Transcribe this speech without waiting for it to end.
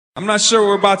I'm not sure what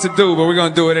we're about to do, but we're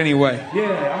gonna do it anyway.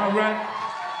 Yeah, all right.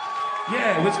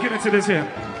 Yeah, let's get into this here.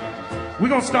 We're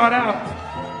gonna start out.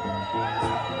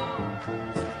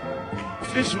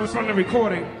 This was from the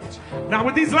recording. Now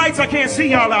with these lights, I can't see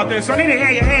y'all out there, so I need to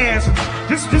hear your hands.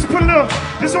 Just put a little,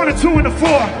 just on the 2 and the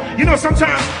 4. You know,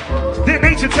 sometimes their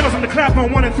nature tells them to clap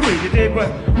on 1 and 3, you did,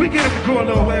 but we get it to go a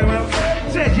little way, well.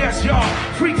 Said yes, y'all,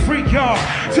 freak, y'all.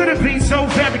 To the beat, so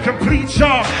very complete,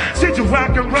 y'all. Said you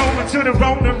rock and roll until the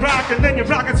roll and rock, and then you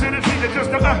rock it to the beat that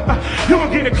just you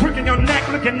gon' get a crook in your neck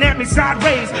looking at me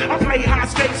sideways. I play high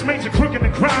stakes, major crook in the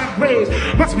crime waves.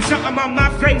 Must be something on my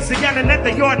face, and yelling at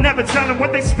the yard, never telling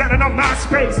what they spending on my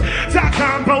space.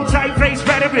 .com, tight face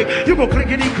rhetoric. You go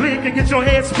clickety-click and get your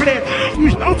head split.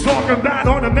 I'm talking about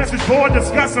on the message board,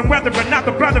 discussing whether or not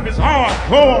the brother is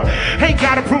hardcore. Ain't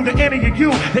gotta prove to any of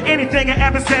you that anything I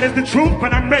ever said is the truth,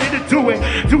 but I'm ready to do it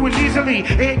easily.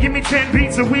 And give me 10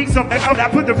 beats a week, so I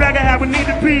put the record how it need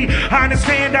to be. I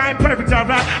understand I ain't perfect,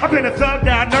 alright. I've been a thugged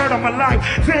out nerd all my life.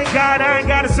 Thank God I ain't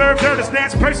gotta serve dirt or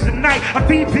snatch purses tonight. I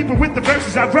feed people with the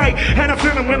verses I write, and I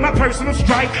fill them with my personal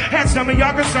strife. Had some of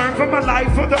y'all concerned for my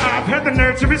life, for the I've had the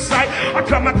nerve to recite. I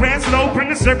cut my grand slow, bring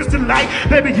the service to light.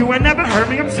 Baby, you ain't never heard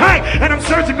me, I'm tight, and I'm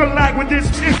surgical like with this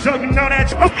shit, so you know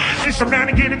that it's around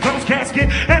and get a closed casket,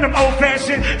 and I'm old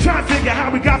fashioned. Trying to figure how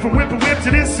we got from whip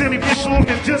to this silly issue.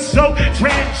 It's just so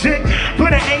tragic,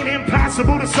 but it ain't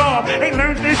impossible to solve. Ain't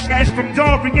learned this shit from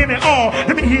Dorian at all.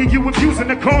 Let me hear you abusing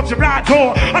the culture I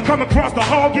adore. I come across the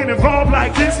hall, get involved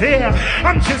like this here.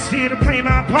 I'm just here to play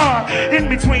my part. In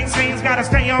between scenes, gotta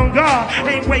stay on guard.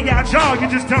 Ain't way out y'all, you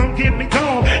just don't give me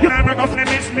dog. You never gonna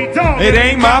miss me dog. It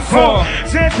ain't my fault.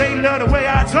 Said they love the way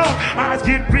I talk. Eyes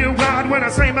get real wide when I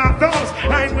say my thoughts.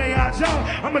 I ain't way out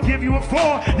y'all. I'ma give you a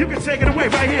 4. You can take it away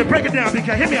right here. Break it down,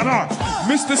 BK. Hit me up hard.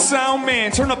 Mr.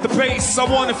 Soundman, turn up the bass. I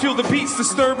wanna feel the beats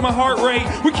disturb my heart rate.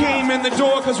 We came in the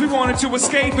door cause we wanted to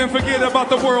escape and forget about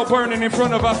the world burning in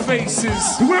front of our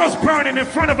faces. The world's burning in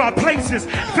front of our faces.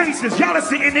 Y'all are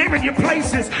sitting there in your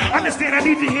places. Understand I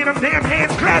need to hear them damn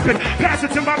hands clapping. Pass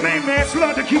it to my main man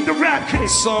Slug to keep the rap kick.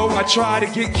 So I try to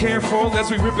get careful as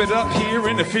we rip it up here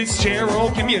in the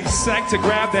Fitzgerald. Give me a sec to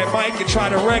grab that mic and try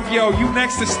to wreck. Yo, you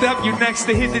next to step, you next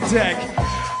to hit the deck.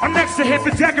 I'm next to hit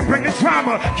the deck and bring the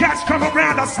drama. Cats come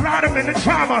around, I slide them in the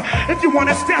trauma. If you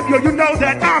wanna step, yo, you know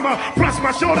that I'ma brush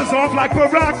my shoulders off like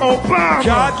Barack Obama.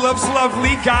 God loves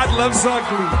lovely, God loves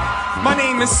ugly. My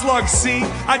name is Slug, see?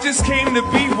 I just came to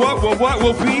be what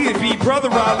will be. It be Brother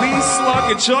Ali, Slug,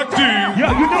 and Chuck D. Yo,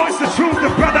 you know it's the truth, the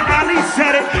Brother Ali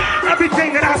said it.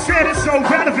 Everything that I said is so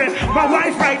relevant. My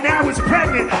wife right now is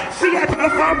pregnant. She at the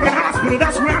hospital,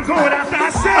 that's where I'm going after I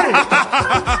said it.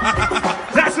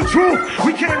 That's the truth.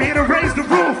 We came here to raise the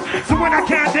roof. So when I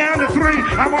count down to 3,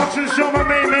 I want you to show my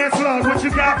main man Slug what you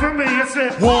got for me. It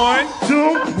said 1,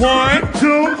 2, 1,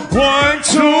 2, 1,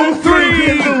 2, 3.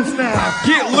 Get loose now.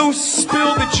 Get loose,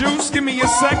 spill the juice. Give me a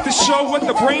sec to show what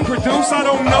the brain produce. I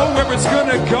don't know where it's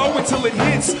gonna go until it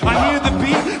hits. I hear the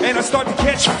beat and I start to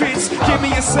catch fits. Give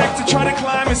me a sec to try to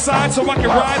climb inside so I can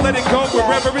ride, let it go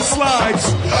wherever it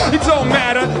slides. It don't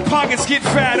matter, pockets get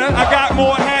fatter. I got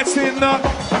more hats than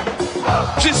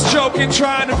just joking,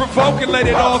 trying to provoke and let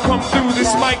it all come through this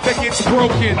mic that gets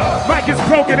broken. Mic is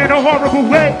broken in a horrible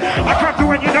way. I come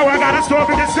through and you know I got a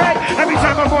story to say. Every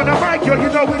time I'm on the mic, yo,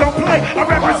 you know we don't play. I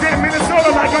represent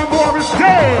Minnesota like I'm Morris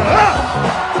Day.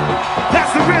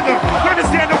 That's the rhythm.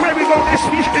 Understand the way we go this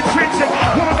week intrinsic.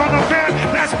 Walk on the fan,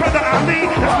 that's Brother Ali.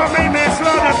 That's my main man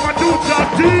Slug, that's my dude Chuck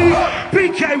D.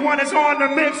 BK1 is on the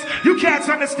mix. You cats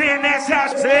understand that's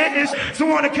how it is. So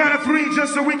on the count of 3,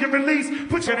 just so we can release,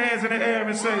 put your hands in the air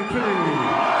and say, please.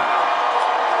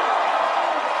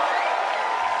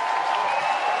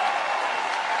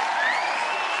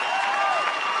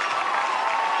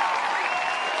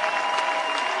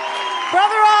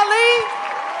 Brother Ali,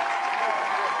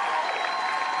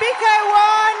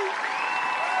 BK1,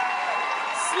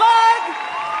 Slug.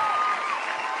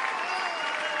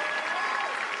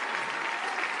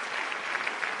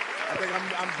 I think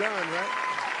I'm done, right?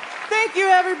 Thank you,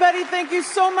 everybody. Thank you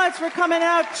so much for coming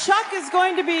out. Chuck is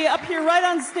going to be up here right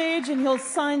on stage, and he'll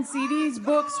sign CDs,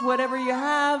 books, whatever you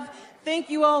have. Thank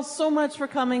you all so much for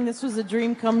coming. This was a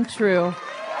dream come true.